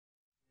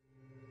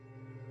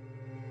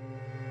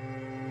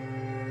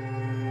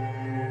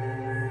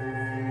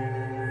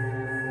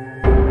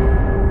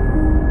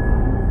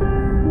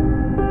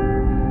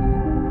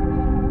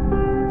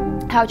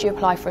How do you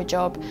apply for a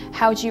job?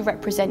 How do you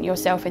represent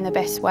yourself in the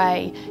best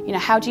way? You know,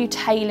 how do you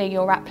tailor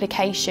your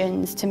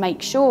applications to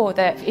make sure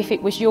that if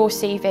it was your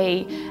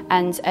CV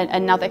and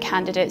another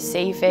candidate's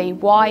CV,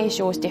 why is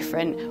yours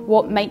different?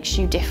 What makes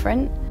you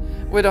different?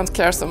 We don't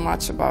care so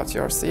much about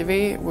your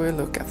CV, we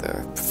look at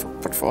the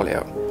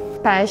portfolio.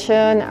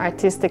 Passion,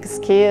 artistic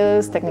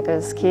skills,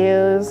 technical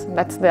skills,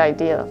 that's the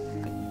ideal.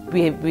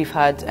 We've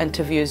had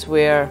interviews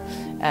where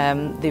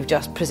they've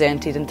just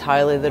presented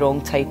entirely the wrong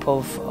type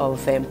of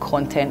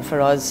content for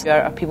us.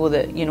 There are people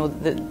that, you know,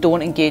 that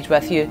don't engage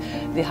with you.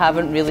 They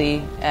haven't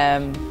really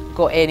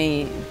got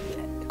any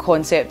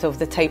concept of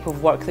the type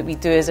of work that we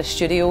do as a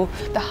studio.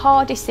 The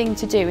hardest thing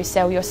to do is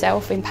sell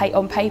yourself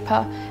on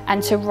paper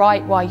and to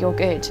write why you're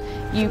good.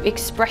 You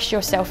express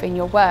yourself in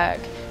your work.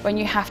 When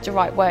you have to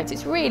write words,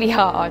 it's really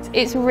hard.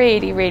 It's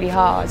really, really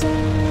hard.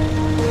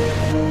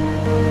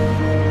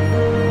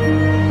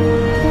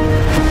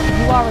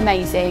 You are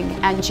amazing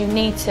and you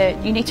need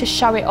to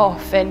show it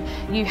off, and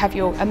you have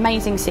your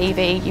amazing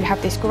CV, you have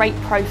this great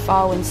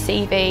profile and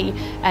CV,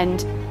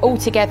 and all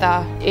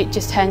together it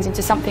just turns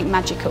into something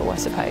magical, I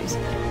suppose.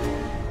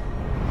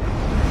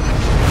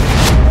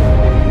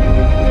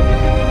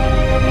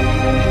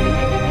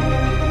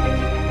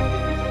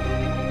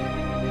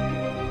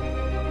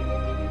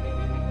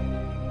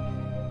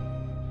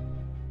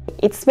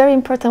 It's very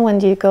important when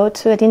you go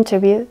to an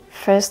interview,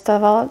 first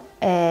of all,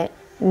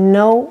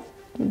 know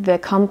the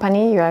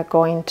company you are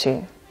going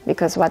to,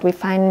 because what we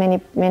find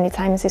many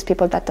times is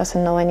people that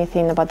doesn't know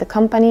anything about the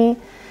company,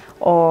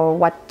 or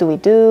what do we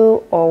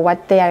do, or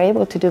what they are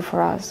able to do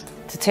for us.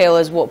 To tell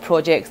us what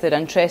projects they're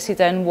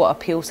interested in, what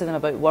appeals to them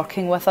about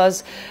working with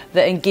us,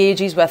 that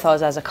engages with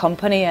us as a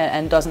company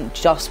and doesn't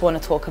just want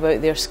to talk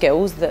about their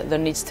skills, that there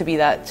needs to be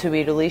that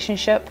two-way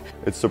relationship.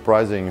 It's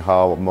surprising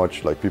how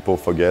much people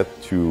forget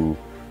to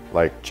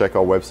check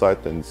our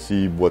website and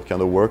see what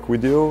kind of work we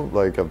do.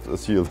 I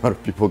see a lot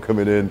of people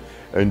coming in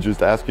and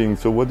just asking,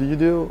 so what do you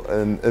do?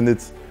 And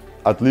it's,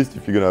 at least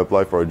if you're going to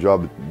apply for a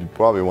job, you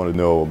probably want to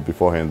know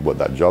beforehand what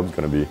that job's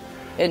going to be.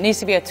 It needs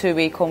to be a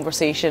two-way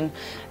conversation.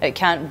 It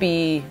can't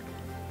be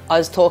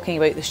us talking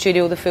about the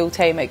studio the full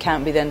time, it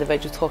can't be the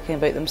individual talking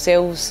about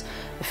themselves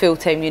the full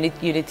time. You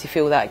need to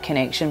feel that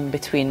connection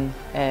between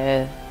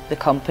the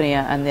company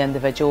and the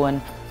individual.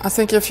 And I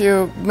think if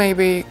you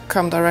maybe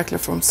come directly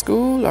from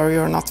school or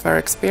you're not very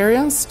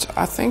experienced,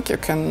 I think you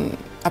can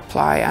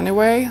apply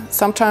anyway.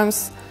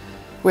 Sometimes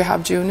we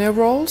have junior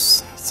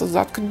roles, so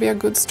that could be a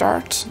good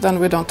start. Then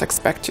we don't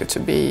expect you to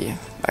be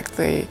like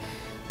the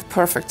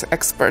perfect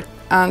expert.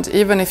 And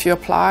even if you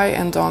apply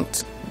and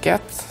don't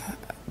get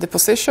the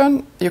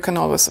position, you can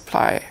always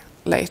apply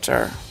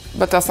later.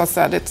 But as I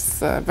said, it's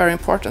very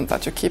important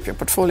that you keep your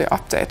portfolio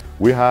updated.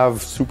 We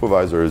have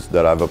supervisors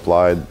that have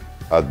applied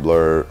at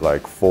Blur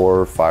 4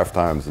 or 5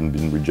 times and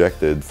been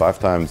rejected 5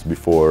 times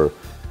before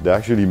they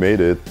actually made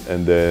it,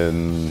 and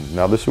then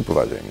now they're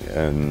supervising.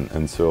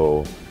 And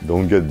so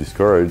don't get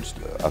discouraged.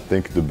 I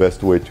think the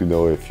best way to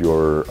know if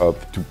you're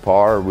up to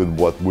par with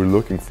what we're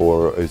looking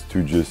for is to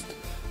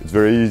it's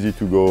very easy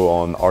to go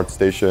on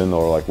ArtStation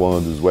or one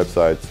of those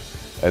websites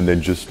and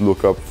then just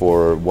look up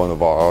for one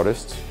of our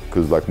artists,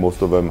 because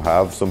most of them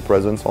have some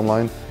presence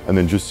online, and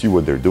then just see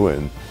what they're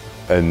doing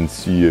and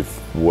see if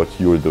what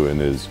you're doing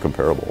is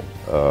comparable.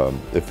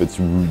 If there's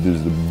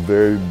a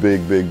very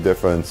big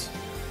difference,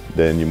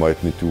 then you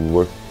might need to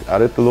work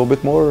at it a little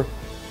bit more.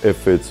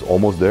 If it's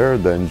almost there,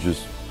 then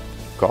just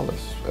call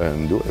us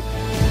and do it.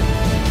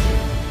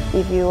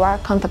 If you are a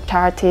concept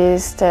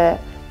artist,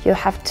 you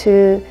have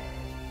to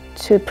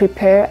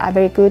prepare a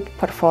very good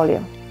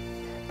portfolio,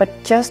 but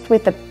just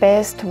with the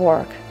best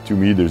work. To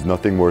me, there's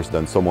nothing worse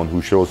than someone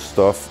who shows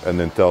stuff and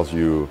then tells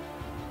you,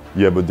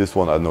 yeah, but this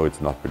one I know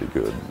it's not pretty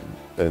good.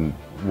 And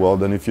well,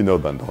 then if you know,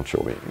 then don't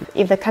show me.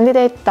 If the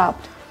candidate doubt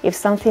if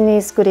something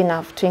is good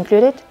enough to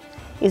include it,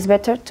 it's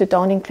better to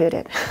don't include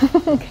it.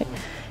 Okay.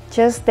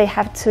 Just they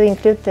have to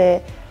include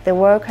the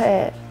work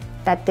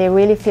that they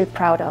really feel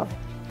proud of.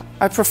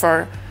 I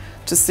prefer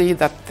to see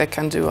that they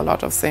can do a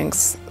lot of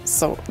things,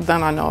 so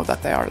then I know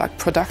that they are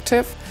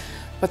productive.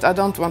 But I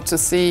don't want to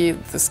see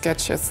the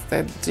sketches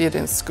they did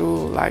in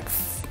school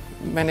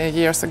many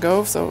years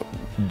ago. So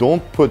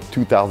don't put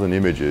 2,000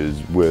 images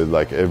with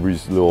every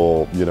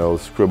little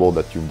scribble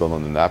that you've done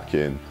on a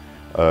napkin.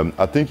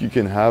 I think you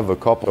can have a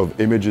couple of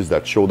images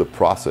that show the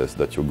process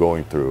that you're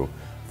going through,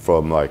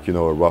 from a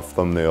rough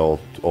thumbnail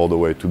all the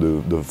way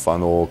to the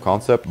final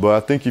concept.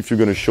 But I think if you're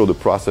going to show the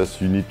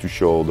process, you need to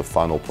show the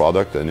final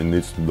product, and it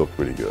needs to look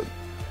really good.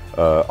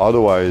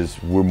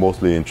 Otherwise, we're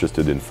mostly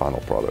interested in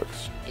final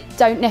products.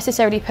 Don't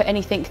necessarily put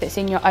anything that's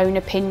in your own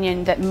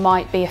opinion that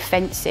might be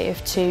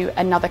offensive to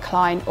another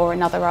client or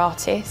another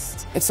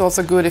artist. It's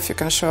also good if you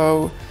can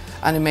show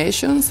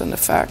animations and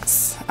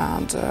effects,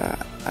 and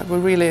we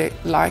really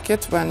like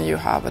it when you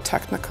have a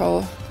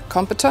technical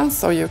competence,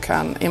 so you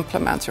can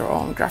implement your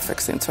own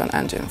graphics into an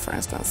engine, for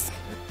instance.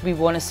 We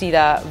want to see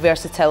that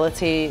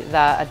versatility,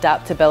 that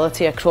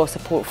adaptability across the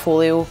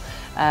portfolio.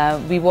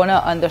 We want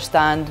to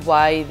understand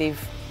why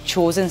they've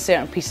chosen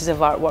certain pieces of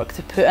artwork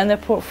to put in their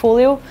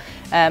portfolio.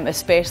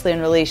 especially in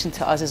relation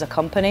to us as a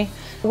company.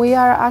 We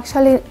are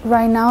actually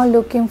right now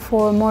looking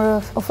for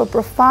more of a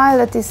profile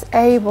that is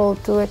able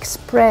to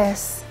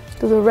express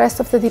to the rest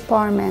of the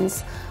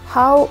departments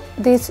how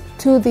this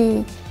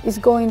 2D is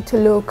going to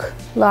look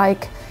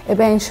like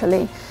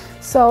eventually.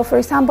 So for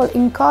example,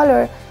 in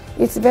color,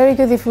 it's very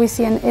good if we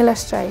see an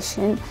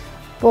illustration,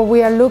 but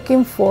we are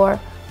looking for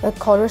a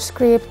color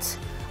script,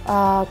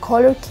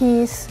 color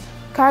keys,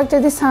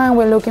 character design.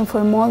 We're looking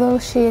for model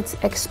sheets,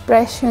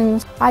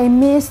 expressions. I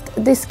missed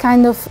this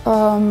kind of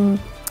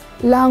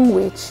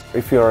language.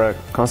 If you're a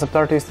concept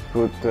artist,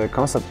 put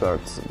concept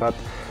arts, but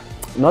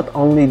not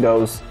only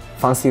those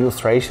fancy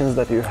illustrations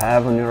that you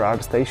have on your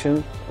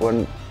ArtStation,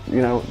 when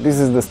you know, this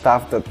is the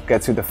stuff that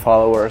gets you the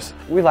followers.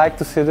 We like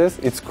to see this,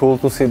 it's cool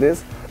to see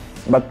this,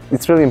 but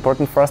it's really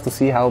important for us to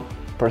see how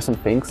a person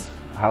thinks,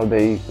 how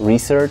they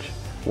research,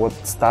 what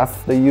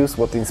stuff they use,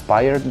 what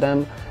inspired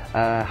them,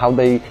 how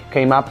they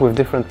came up with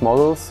different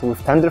models,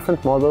 with 10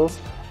 different models,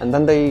 and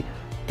then they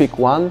pick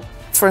one.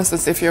 For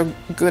instance, if you're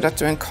good at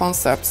doing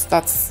concepts,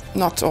 that's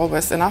not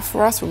always enough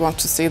for us. We want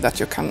to see that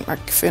you can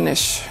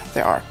finish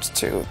the art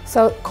too.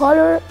 So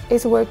color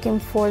is working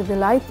for the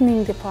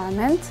lighting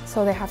department,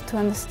 so they have to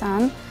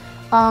understand.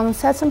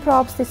 Sets and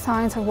props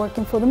designs are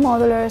working for the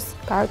modelers,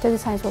 character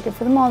design is working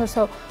for the modelers.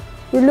 So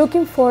we're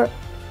looking for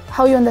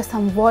how you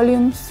understand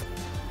volumes,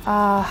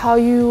 how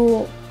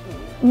you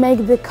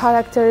make the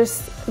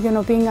characters,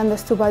 being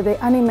understood by the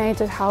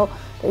animators, how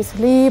they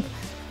sleep.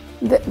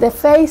 The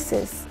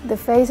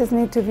faces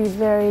need to be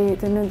very,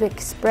 the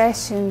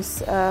expressions,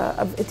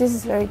 this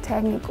is very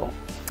technical.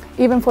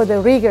 Even for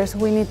the riggers,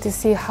 we need to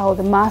see how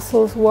the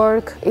muscles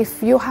work.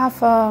 If you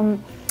have a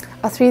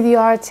 3D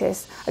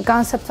artist, a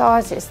concept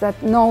artist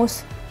that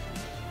knows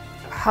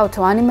how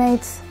to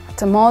animate,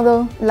 to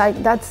model,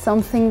 like that's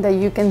something that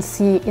you can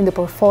see in the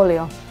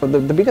portfolio.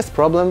 The biggest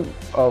problem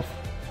of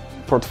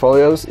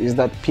portfolios is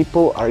that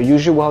people are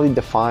usually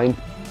defined,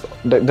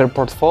 their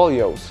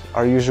portfolios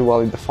are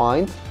usually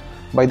defined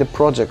by the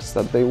projects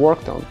that they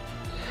worked on.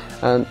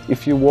 And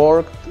if you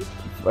worked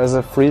as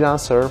a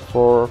freelancer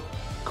for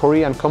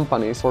Korean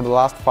companies for the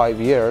last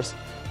 5 years,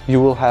 you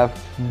will have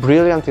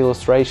brilliant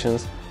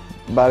illustrations,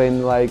 but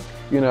in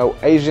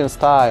Asian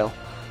style.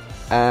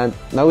 And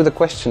now the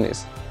question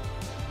is,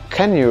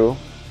 can you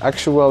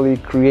actually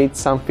create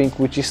something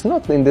which is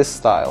not in this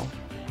style?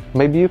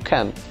 Maybe you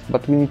can,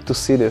 but we need to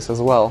see this as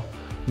well,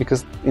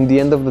 because in the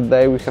end of the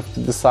day we have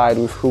to decide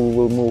with who we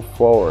will move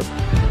forward.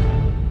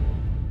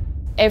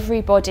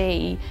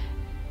 Everybody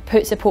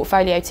puts a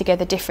portfolio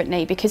together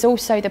differently, because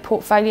also the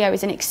portfolio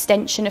is an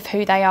extension of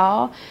who they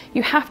are.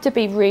 You have to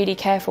be really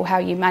careful how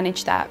you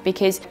manage that,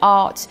 because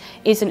art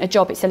isn't a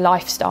job, it's a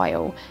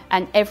lifestyle,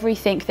 and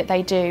everything that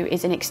they do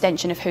is an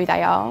extension of who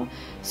they are.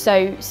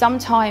 So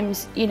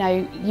sometimes,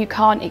 you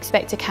can't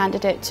expect a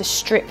candidate to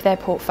strip their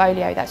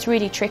portfolio. That's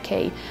really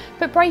tricky.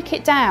 But break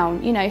it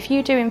down. If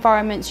you do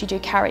environments, you do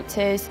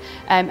characters,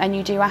 and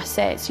you do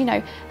assets,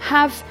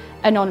 have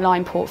an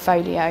online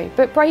portfolio,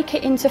 but break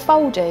it into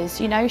folders,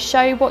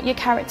 show what your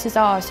characters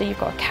are. So you've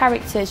got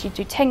characters, you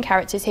do 10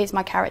 characters, here's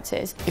my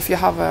characters. If you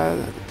have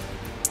a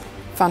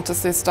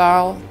fantasy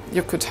style,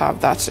 you could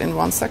have that in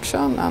one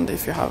section, and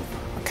if you have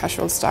a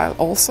casual style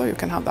also, you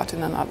can have that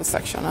in another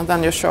section, and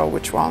then you show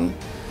which one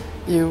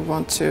you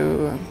want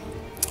to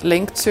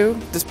link to,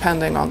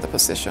 depending on the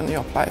position you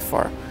apply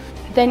for.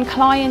 Then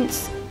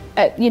clients,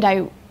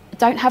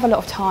 don't have a lot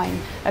of time.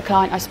 A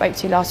client I spoke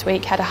to last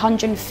week had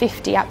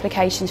 150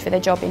 applications for their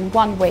job in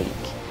 1 week.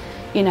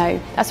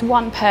 That's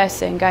one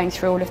person going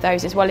through all of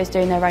those as well as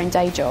doing their own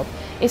day job.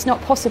 It's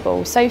not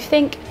possible. So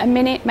think a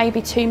minute,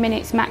 maybe 2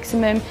 minutes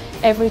maximum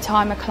every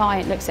time a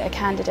client looks at a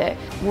candidate.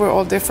 We're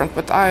all different,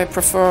 but I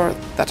prefer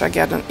that I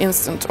get an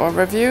instant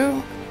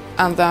overview,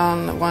 and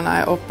then when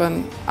I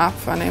open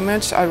up an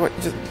image, I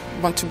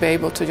want to be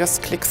able to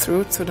just click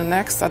through to the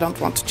next. I don't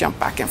want to jump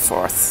back and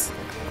forth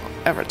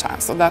every time.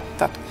 So that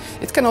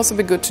it can also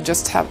be good to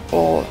just have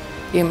all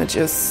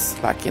images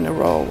in a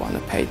row on a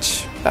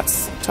page.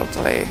 That's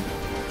totally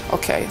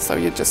okay. So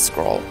you just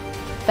scroll.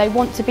 They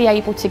want to be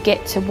able to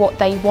get to what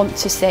they want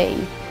to see.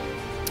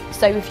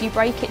 So if you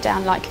break it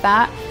down like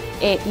that,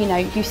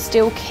 you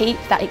still keep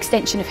that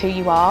extension of who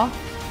you are,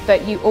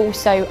 but you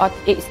also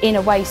it's in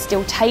a way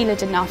still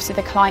tailored enough so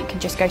the client can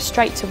just go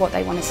straight to what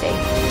they want to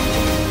see.